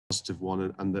positive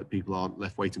one, and that people aren't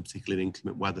left waiting, particularly in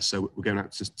inclement weather. So we're going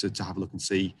out to have a look and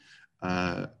see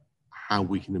how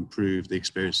we can improve the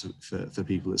experience for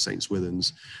people at St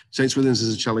Swithun's. St Swithun's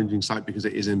is a challenging site because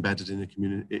it is embedded in a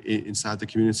community, inside the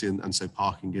community, and so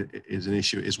parking is an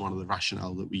issue. It is one of the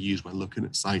rationale that we use when looking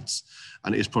at sites,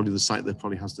 and it is probably the site that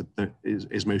probably has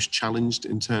is most challenged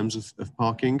in terms of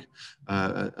parking,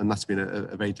 and that's been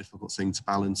a very difficult thing to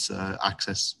balance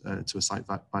access to a site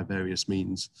by various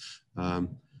means.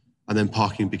 And then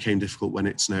parking became difficult when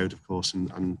it snowed, of course,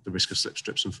 and the risk of slip,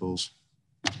 strips and falls.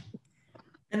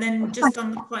 And then just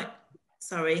on the point,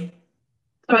 sorry.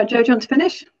 All right, Jo, do you want to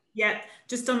finish? Yeah,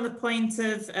 just on the point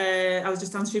of, I was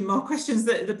just answering more questions,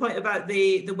 the point about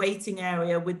the waiting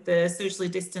area with the socially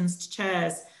distanced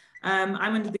chairs. I'm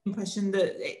under the impression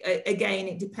that, again,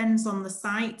 it depends on the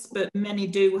site, but many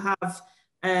do have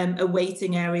a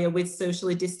waiting area with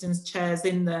socially distanced chairs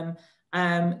in them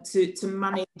to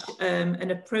manage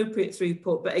an appropriate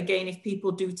throughput. But again, if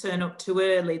people do turn up too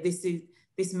early,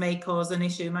 this may cause an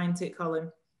issue, mightn't it, Colin?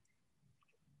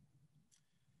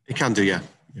 It can do, yeah,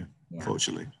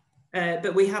 unfortunately.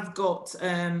 But we have got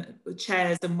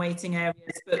chairs and waiting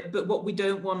areas, but what we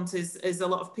don't want is a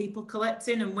lot of people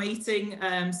collecting and waiting.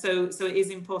 So it is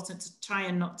important to try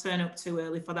and not turn up too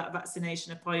early for that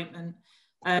vaccination appointment.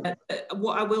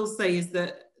 What I will say is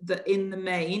that in the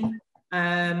main,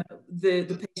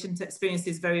 the patient experience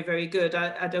is very, very good.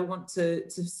 I don't want to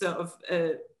sort of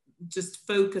just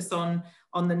focus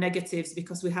on the negatives,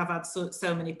 because we have had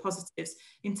so many positives.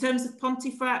 In terms of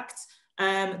Pontefract,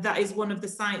 that is one of the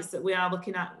sites that we are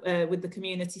looking at with the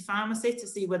community pharmacy to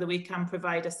see whether we can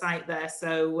provide a site there.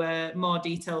 So more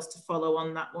details to follow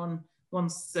on that one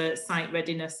once site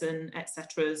readiness and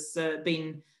etc. has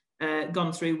been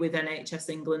gone through with NHS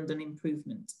England and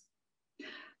improvement.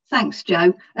 Thanks,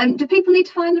 Jo. Do people need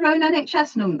to find their own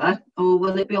NHS number, or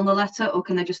will it be on the letter, or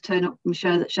can they just turn up and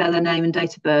share their name and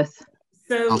date of birth?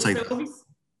 I'll take that.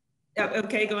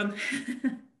 Okay, go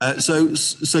on.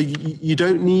 So you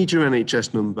don't need your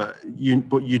NHS number,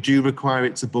 but you do require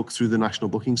it to book through the National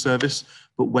Booking Service.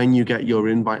 But when you get your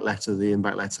invite letter, the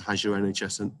invite letter has your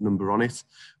NHS number on it.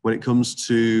 When it comes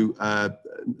to,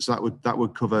 so that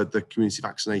would cover the community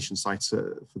vaccination sites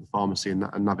for the pharmacy and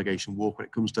navigation walk. When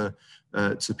it comes to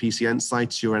PCN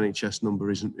sites, your NHS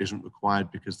number isn't required,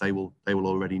 because they will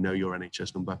already know your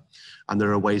NHS number, and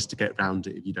there are ways to get around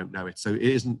it if you don't know it. So it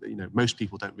isn't, most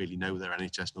people don't really know their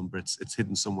NHS number. It's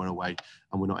hidden somewhere away,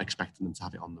 and we're not expecting them to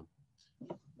have it on them.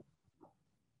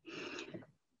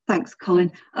 Thanks,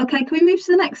 Colin. Okay, can we move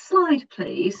to the next slide,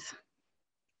 please?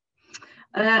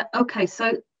 Okay,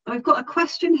 so I've got a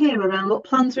question here around what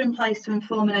plans are in place to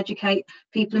inform and educate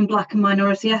people in Black and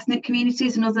minority ethnic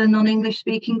communities and other non-English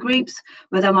speaking groups,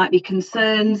 where there might be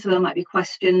concerns, where there might be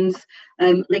questions,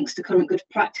 links to current good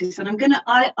practice. And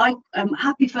I'm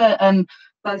happy for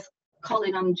both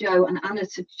Colin and Jo and Anna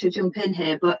to jump in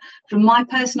here, but from my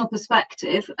personal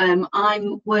perspective,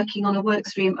 I'm working on a work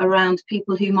stream around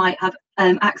people who might have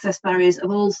access barriers of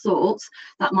all sorts.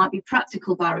 That might be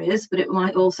practical barriers, but it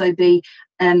might also be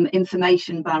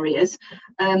information barriers.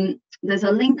 There's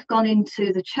a link gone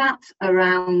into the chat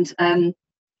around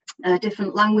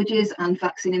different languages and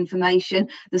vaccine information.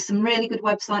 There's some really good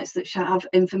websites that have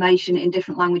information in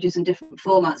different languages and different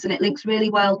formats, and it links really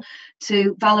well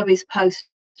to Valerie's post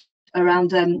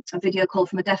around a video call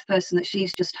from a deaf person that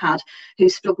she's just had, who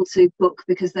struggled to book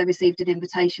because they received an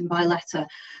invitation by letter.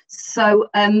 So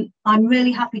I'm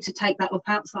really happy to take that up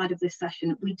outside of this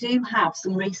session. We do have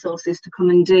some resources to come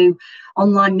and do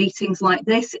online meetings like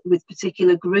this with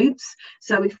particular groups.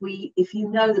 So if you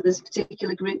know that there's a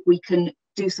particular group, we can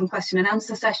do some question and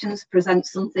answer sessions, present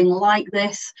something like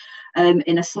this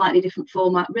in a slightly different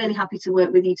format. Really happy to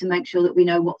work with you to make sure that we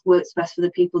know what works best for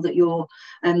the people that you're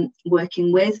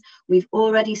working with. We've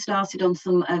already started on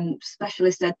some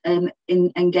specialist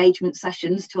engagement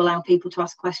sessions to allow people to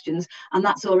ask questions, and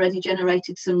that's already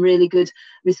generated some really good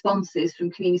responses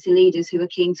from community leaders who are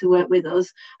keen to work with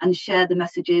us and share the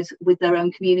messages with their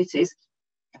own communities.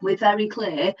 We're very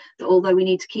clear that although we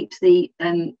need to keep the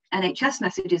NHS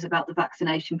messages about the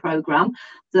vaccination programme,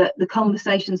 that the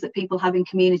conversations that people have in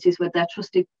communities with their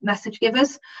trusted message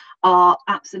givers are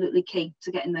absolutely key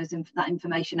to getting that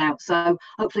information out. So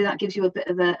hopefully that gives you a bit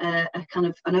of a kind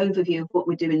of an overview of what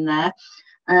we're doing there.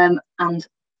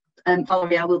 And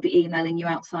Valerie, I will be emailing you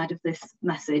outside of this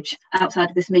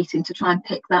meeting to try and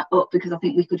pick that up, because I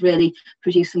think we could really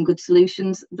produce some good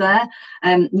solutions there,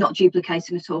 not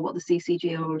duplicating at all what the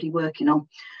CCG are already working on.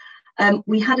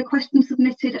 We had a question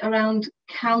submitted around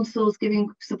councils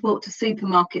giving support to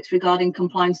supermarkets regarding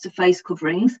compliance to face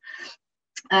coverings.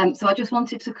 So I just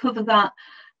wanted to cover that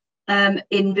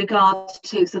in regards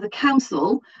to, so the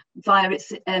council via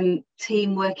its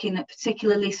team working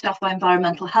particularly staffed by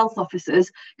environmental health officers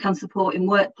can support in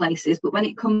workplaces, but when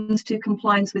it comes to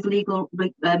compliance with legal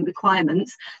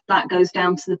requirements, that goes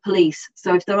down to the police.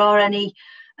 So if there are any,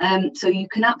 so you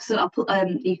can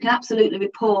absolutely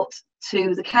report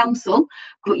to the council,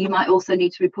 but you might also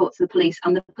need to report to the police,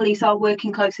 and the police are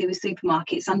working closely with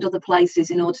supermarkets and other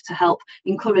places in order to help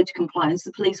encourage compliance.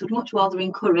 The police would much rather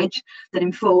encourage than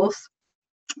enforce,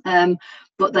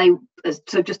 but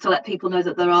so just to let people know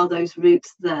that there are those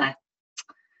routes there.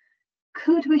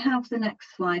 Could we have the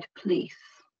next slide, please?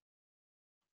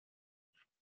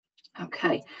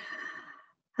 Okay.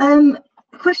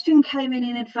 A question came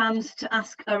in advance to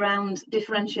ask around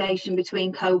differentiation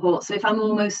between cohorts. So if I'm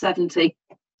almost 70,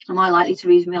 am I likely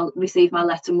to receive my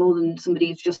letter more than somebody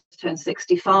who's just turned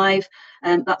 65?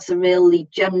 That's a really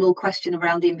general question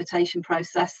around the invitation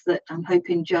process that I'm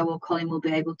hoping Joe or Colin will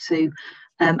be able to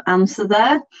answer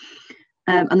there.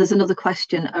 And there's another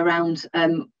question around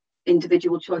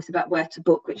individual choice about where to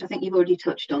book, which I think you've already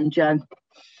touched on, Joe.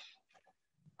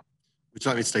 Would you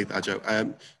like me to take that,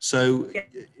 Joe? So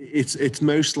it's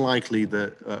most likely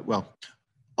that, well,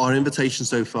 our invitations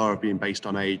so far have been based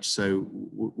on age. So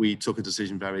we took a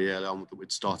decision very early on that we'd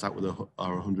start out with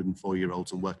our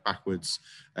 104-year-olds and work backwards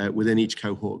within each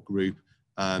cohort group.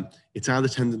 It's either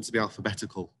tending to be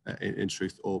alphabetical in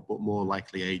truth, but more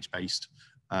likely age-based.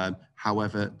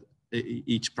 However,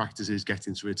 each practice is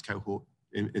getting through its cohort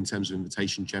in terms of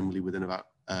invitation generally within about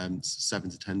 7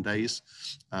 to 10 days,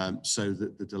 so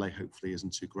that the delay hopefully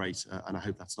isn't too great, and I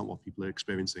hope that's not what people are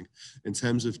experiencing. In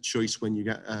terms of choice, when you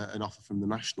get an offer from the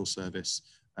national service,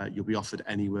 you'll be offered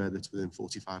anywhere that's within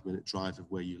 45-minute drive of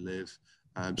where you live.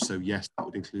 So yes, that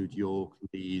would include York,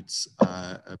 Leeds,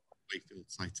 Wakefield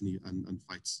site and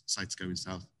sites going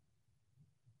south.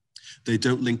 They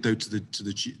don't link though to the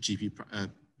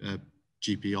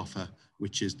GP offer,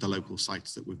 which is the local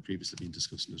sites that we've previously been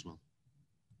discussing as well.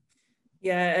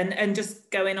 Yeah, and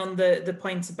just going on the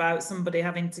point about somebody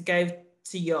having to go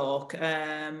to York,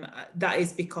 that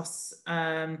is because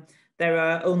there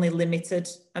are only limited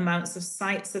amounts of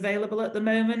sites available at the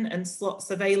moment and slots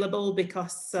available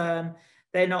because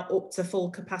they're not up to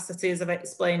full capacity, as I've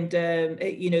explained.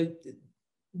 You know,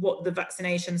 what the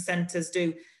vaccination centres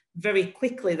do very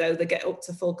quickly, though, they get up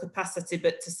to full capacity,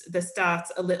 but they start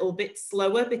a little bit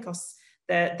slower because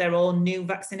they're all new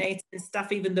vaccinated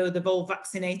staff. Even though they've all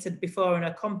vaccinated before and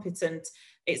are competent,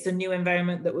 it's a new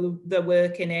environment that they're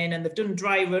working in, and they've done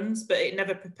dry runs, but it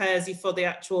never prepares you for the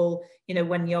actual, you know,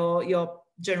 when your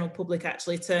general public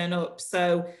actually turn up.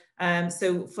 So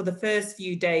so for the first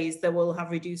few days, they will have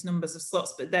reduced numbers of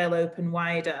slots, but they'll open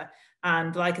wider.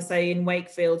 And like I say, in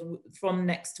Wakefield, from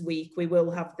next week, we will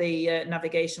have the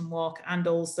navigation walk and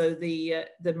also the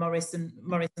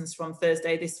Morrison's from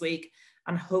Thursday this week,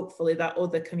 and hopefully that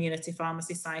other community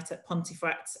pharmacy site at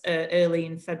Pontefract early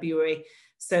in February.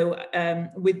 So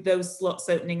with those slots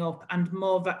opening up and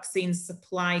more vaccine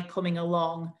supply coming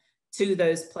along to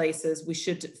those places, we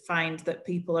should find that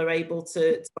people are able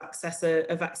to access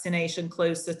a vaccination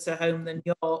closer to home than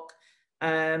York.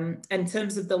 In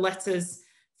terms of the letters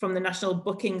from the national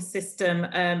booking system,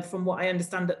 from what I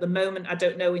understand at the moment, I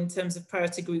don't know in terms of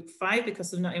priority group 5 because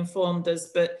they've not informed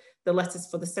us, but the letters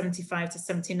for the 75 to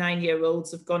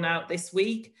 79-year-olds have gone out this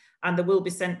week, and they will be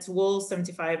sent to all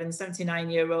 75 and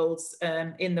 79-year-olds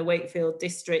in the Wakefield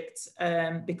district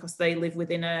because they live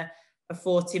within a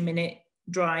 40-minute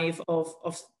drive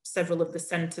of several of the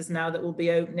centres now that will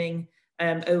be opening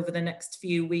over the next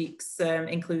few weeks,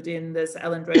 including there's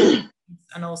Elland Road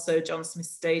and also John Smith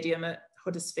Stadium at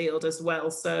Huddersfield as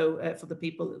well. So for the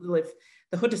people that live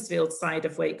the Huddersfield side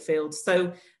of Wakefield.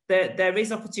 So there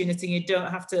is opportunity. You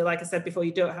don't have to, like I said before,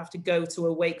 you don't have to go to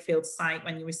a Wakefield site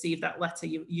when you receive that letter.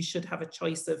 You should have a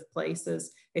choice of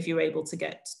places if you're able to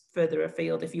get further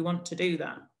afield if you want to do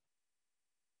that.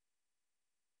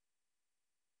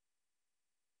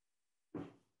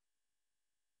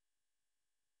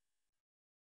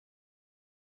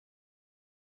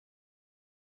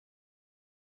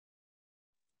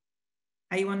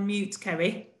 Are you on mute,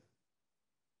 Kerry?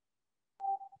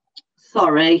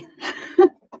 Sorry.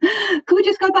 Could we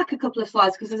just go back a couple of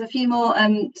slides, because there's a few more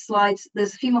slides,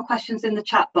 there's a few more questions in the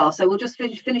chat bar, so we'll just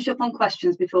finish up on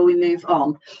questions before we move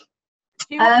on.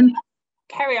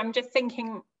 Kerry, I'm just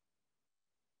thinking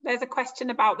there's a question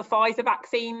about the Pfizer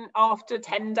vaccine after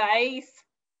 10 days.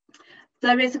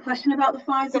 There is a question about the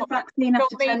Pfizer vaccine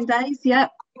after 10 days, yeah.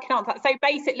 So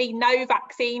basically no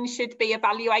vaccine should be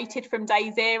evaluated from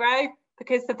day 0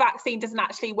 because the vaccine doesn't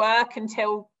actually work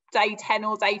until day 10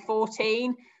 or day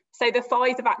 14. So the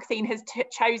Pfizer vaccine has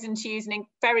chosen to use a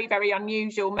very, very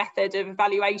unusual method of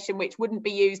evaluation, which wouldn't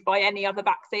be used by any other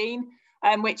vaccine,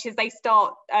 which is they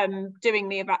start doing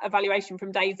the evaluation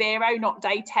from day 0, not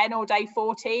day 10 or day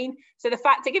 14. So the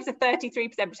fact it gives a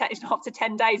 33% protection after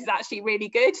 10 days is actually really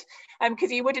good,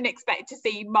 because you wouldn't expect to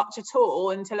see much at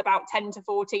all until about 10 to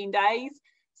 14 days.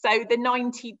 So the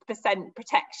 90%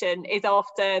 protection is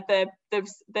after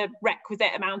the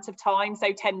requisite amount of time,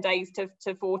 so 10 days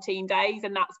to 14 days,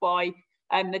 and that's why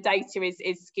the data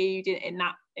is skewed in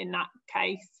that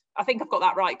case. I think I've got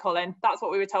that right, Colin. That's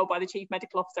what we were told by the Chief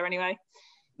Medical Officer anyway.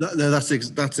 No, that's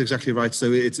exactly right.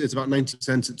 So it's about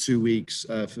 90% at 2 weeks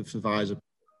for Pfizer,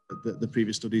 the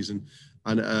previous studies,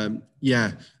 and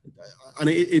yeah, and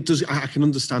it does. I can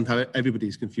understand how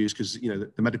everybody's confused, because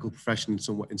the medical profession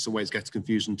in some ways gets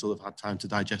confused until they've had time to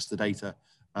digest the data.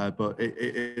 But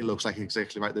it looks like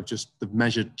exactly right. They've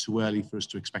measured too early for us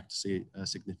to expect to see a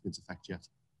significant effect yet.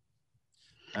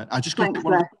 I just got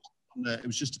one. It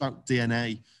was just about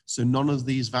DNA. So none of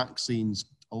these vaccines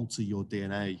alter your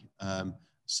DNA.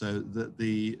 So that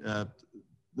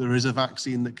there is a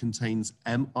vaccine that contains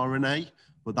mRNA,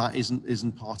 but that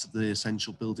isn't part of the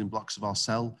essential building blocks of our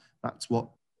cell. That's what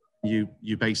you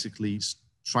basically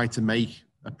try to make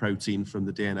a protein from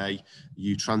the DNA.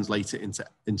 You translate it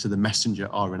into the messenger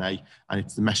RNA, and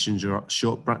it's the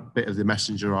short bit of the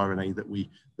messenger RNA that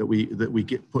we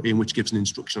get put in, which gives an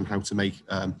instruction on how to make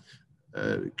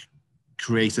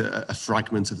create a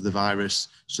fragment of the virus,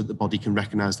 so the body can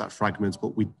recognize that fragment,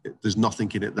 but there's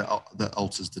nothing in it that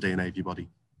alters the DNA of your body.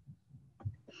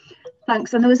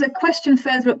 Thanks. And there was a question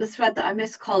further up the thread that I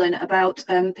missed, Colin, about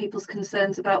people's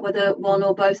concerns about whether one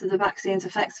or both of the vaccines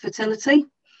affects fertility.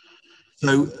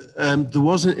 So there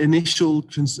was an initial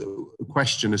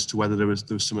question as to whether there was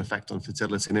some effect on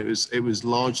fertility, and it was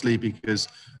largely because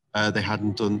they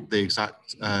hadn't done the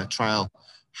exact trial.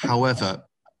 However,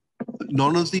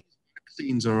 none of these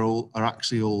vaccines are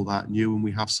actually all that new, and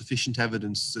we have sufficient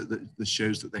evidence that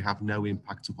shows that they have no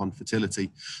impact upon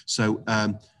fertility. So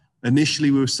initially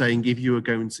we were saying if you were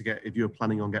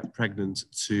planning on getting pregnant,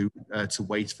 to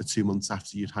wait for 2 months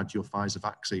after you'd had your Pfizer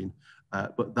vaccine.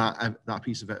 But that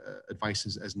piece of advice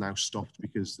has now stopped,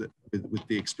 because with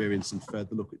the experience and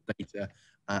further look at data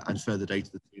and further data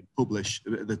that's being published,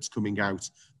 that's coming out,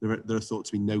 there are thought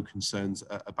to be no concerns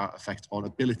about effect on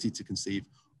ability to conceive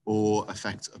or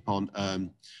effect upon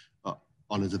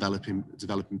on a developing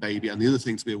baby. And the other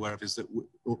thing to be aware of is that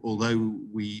although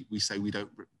we say we don't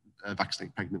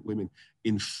vaccinate pregnant women,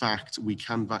 in fact we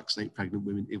can vaccinate pregnant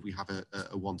women if we have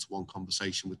a one-to-one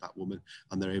conversation with that woman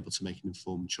and they're able to make an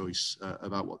informed choice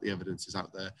about what the evidence is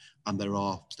out there. And there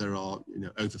are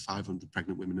over 500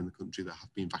 pregnant women in the country that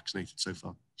have been vaccinated so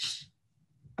far.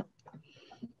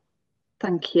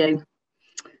 Thank you.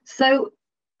 So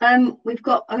we've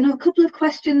got a couple of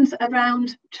questions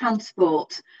around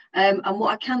transport, and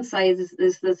what I can say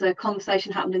is there's a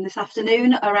conversation happening this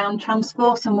afternoon around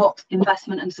transport and what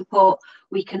investment and support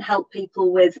we can help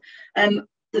people with.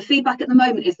 The feedback at the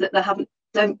moment is that there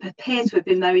don't appear to have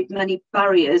been very many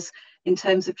barriers in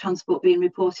terms of transport being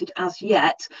reported as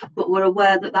yet, but we're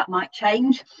aware that that might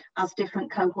change as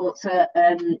different cohorts are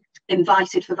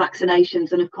invited for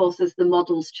vaccinations, and of course as the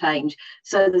models change.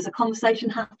 So there's a conversation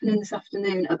happening this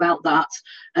afternoon about that,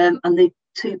 and the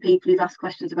two people who've asked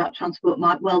questions about transport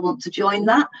might well want to join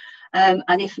that,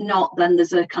 and if not, then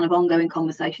there's a kind of ongoing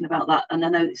conversation about that. And I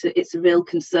know it's a real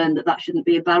concern that shouldn't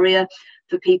be a barrier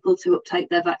for people to uptake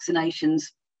their vaccinations,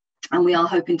 and we are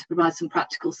hoping to provide some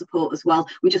practical support as well.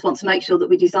 We just want to make sure that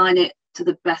we design it to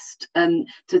the best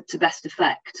to best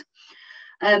effect.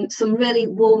 Some really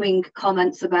warming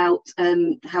comments about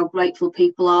how grateful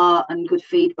people are and good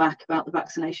feedback about the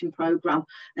vaccination programme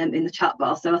in the chat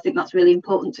bar. So I think that's really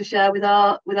important to share with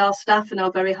our staff and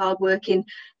our very hard-working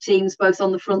teams, both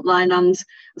on the front line and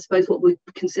I suppose what we've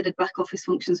considered back office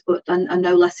functions, but and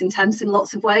no less intense in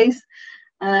lots of ways.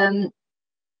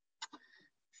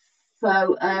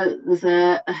 So there's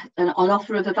an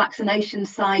offer of a vaccination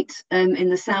site in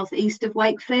the southeast of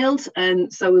Wakefield.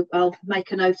 So I'll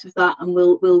make a note of that, and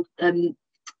we'll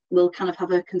kind of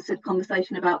have a considered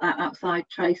conversation about that outside,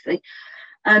 Tracy.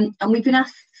 And we've been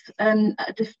asked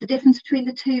the difference between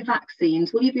the two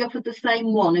vaccines. Will you be offered the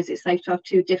same one? Is it safe to have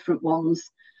two different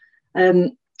ones?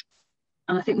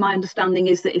 And I think my understanding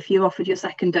is that if you offered your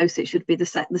second dose, it should be the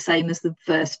same as the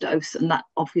first dose, and that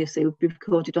obviously would be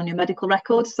recorded on your medical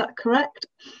records. Is that correct?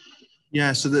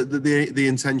 Yeah, so the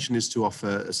intention is to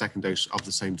offer a second dose of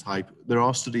the same type. There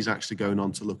are studies actually going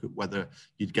on to look at whether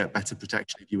you'd get better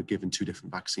protection if you were given two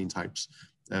different vaccine types.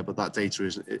 but that data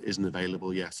isn't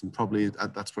available yet, and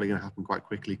that's probably going to happen quite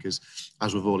quickly, because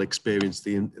as we've all experienced,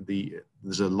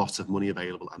 there's a lot of money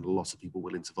available and a lot of people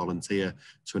willing to volunteer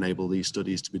to enable these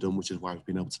studies to be done, which is why we've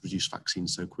been able to produce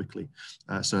vaccines so quickly.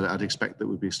 So I'd expect that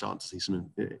we'd be starting to see some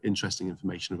interesting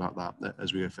information about that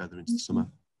as we go further into the summer.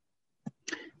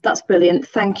 That's brilliant,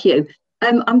 thank you.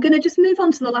 I'm going to just move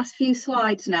on to the last few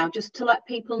slides now, just to let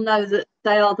people know that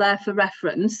they are there for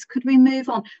reference. Could we move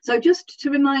on? So just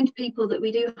to remind people that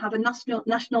we do have a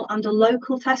national and a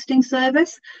local testing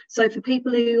service. So for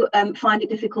people who find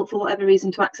it difficult for whatever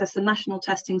reason to access the national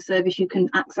testing service, you can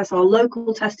access our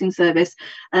local testing service,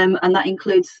 and that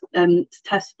includes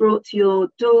tests brought to your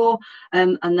door,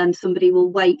 and then somebody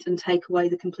will wait and take away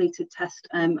the completed test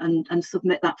and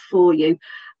submit that for you.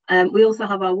 We also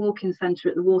have our walk-in centre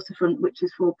at the waterfront, which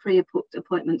is for pre-booked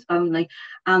appointments only.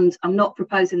 And I'm not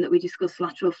proposing that we discuss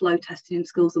lateral flow testing in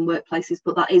schools and workplaces,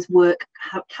 but that is work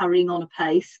carrying on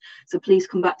apace. So please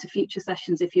come back to future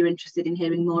sessions if you're interested in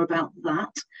hearing more about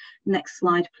that. Next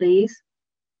slide, please.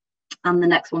 And the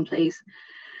next one, please.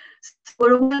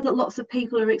 We're aware that lots of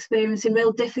people are experiencing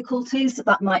real difficulties.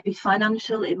 That might be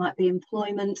financial, it might be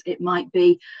employment, it might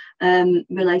be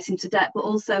relating to debt, but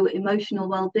also emotional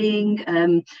well-being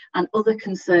and other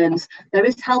concerns. There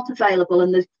is help available,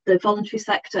 and the voluntary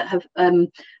sector have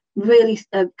really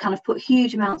kind of put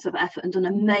huge amounts of effort and done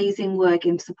amazing work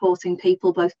in supporting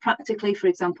people, both practically, for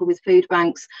example, with food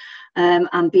banks,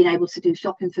 and being able to do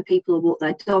shopping for people or walk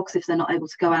their dogs if they're not able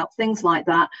to go out, things like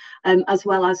that, as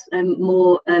well as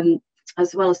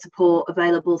support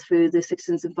available through the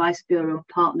Citizens Advice Bureau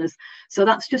partners. So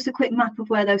that's just a quick map of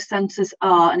where those centres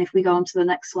are, and if we go on to the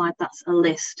next slide, that's a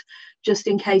list. Just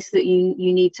in case that you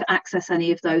need to access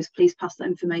any of those, please pass that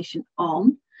information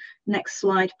on. Next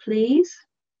slide, please.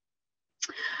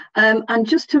 And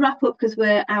just to wrap up, because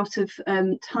we're out of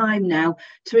time now,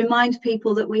 to remind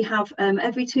people that we have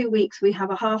every 2 weeks we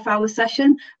have a half-hour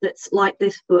session that's like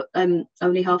this, but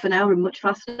only half an hour and much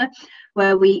faster,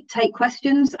 where we take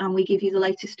questions and we give you the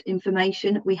latest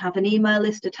information. We have an email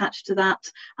list attached to that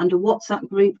and a WhatsApp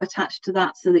group attached to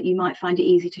that, so that you might find it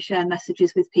easy to share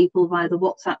messages with people via the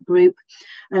WhatsApp group.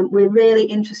 We're really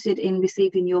interested in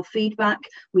receiving your feedback.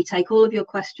 We take all of your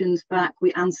questions back,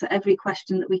 we answer every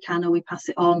question that we can, or we pass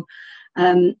it on.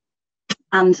 And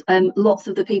lots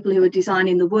of the people who are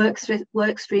designing the work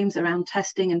streams around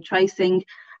testing and tracing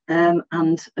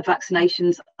and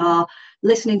vaccinations are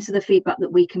listening to the feedback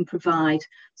that we can provide.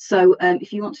 So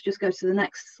if you want to just go to the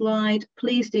next slide,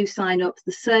 please do sign up.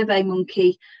 The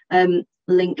SurveyMonkey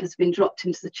link has been dropped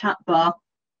into the chat bar,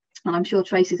 and I'm sure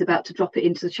Tracy's about to drop it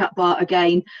into the chat bar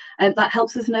again. That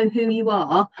helps us know who you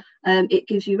are. It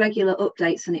gives you regular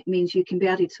updates, and it means you can be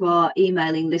added to our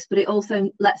emailing list, but it also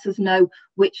lets us know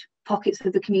which pockets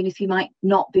of the community might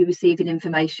not be receiving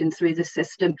information through the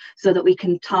system, so that we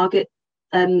can target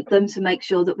them to make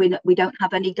sure that we don't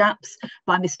have any gaps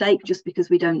by mistake just because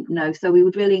we don't know. So we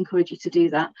would really encourage you to do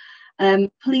that.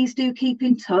 Please do keep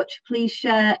in touch. Please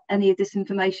share any of this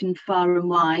information far and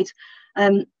wide.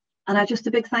 And just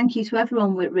a big thank you to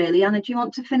everyone, really. Anna, do you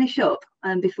want to finish up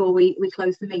before we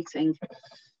close the meeting?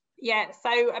 Yeah, so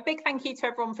a big thank you to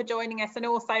everyone for joining us, and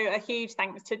also a huge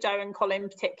thanks to Joe and Colin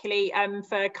particularly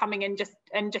for coming and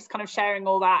just kind of sharing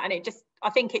all that. And I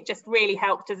think it just really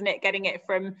helped, doesn't it, getting it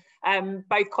from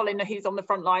both Colin, who's on the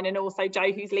front line, and also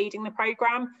Joe, who's leading the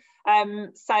programme.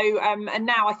 And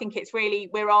now I think it's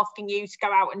really, we're asking you to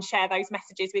go out and share those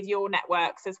messages with your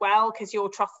networks as well, because you're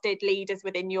trusted leaders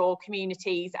within your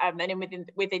communities, and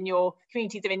within your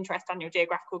communities of interest and your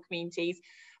geographical communities.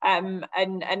 And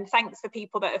thanks for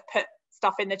people that have put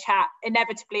stuff in the chat.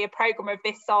 Inevitably, a programme of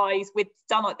this size,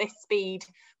 done at this speed,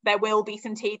 there will be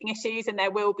some teething issues and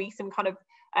there will be some kind of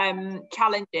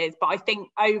challenges, but I think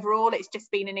overall it's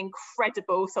just been an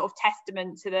incredible sort of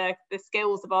testament to the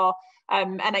skills of our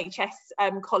NHS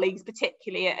colleagues,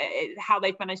 particularly how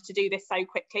they've managed to do this so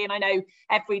quickly. And I know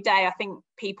every day I think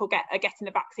people are getting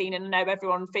the vaccine, and I know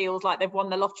everyone feels like they've won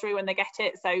the lottery when they get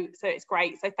it, so it's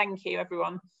great. So thank you,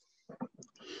 everyone.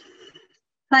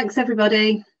 Thanks,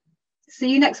 everybody. See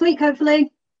you next week,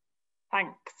 hopefully.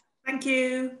 Thanks. Thank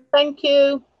you. Thank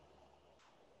you.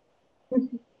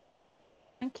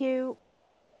 Thank you.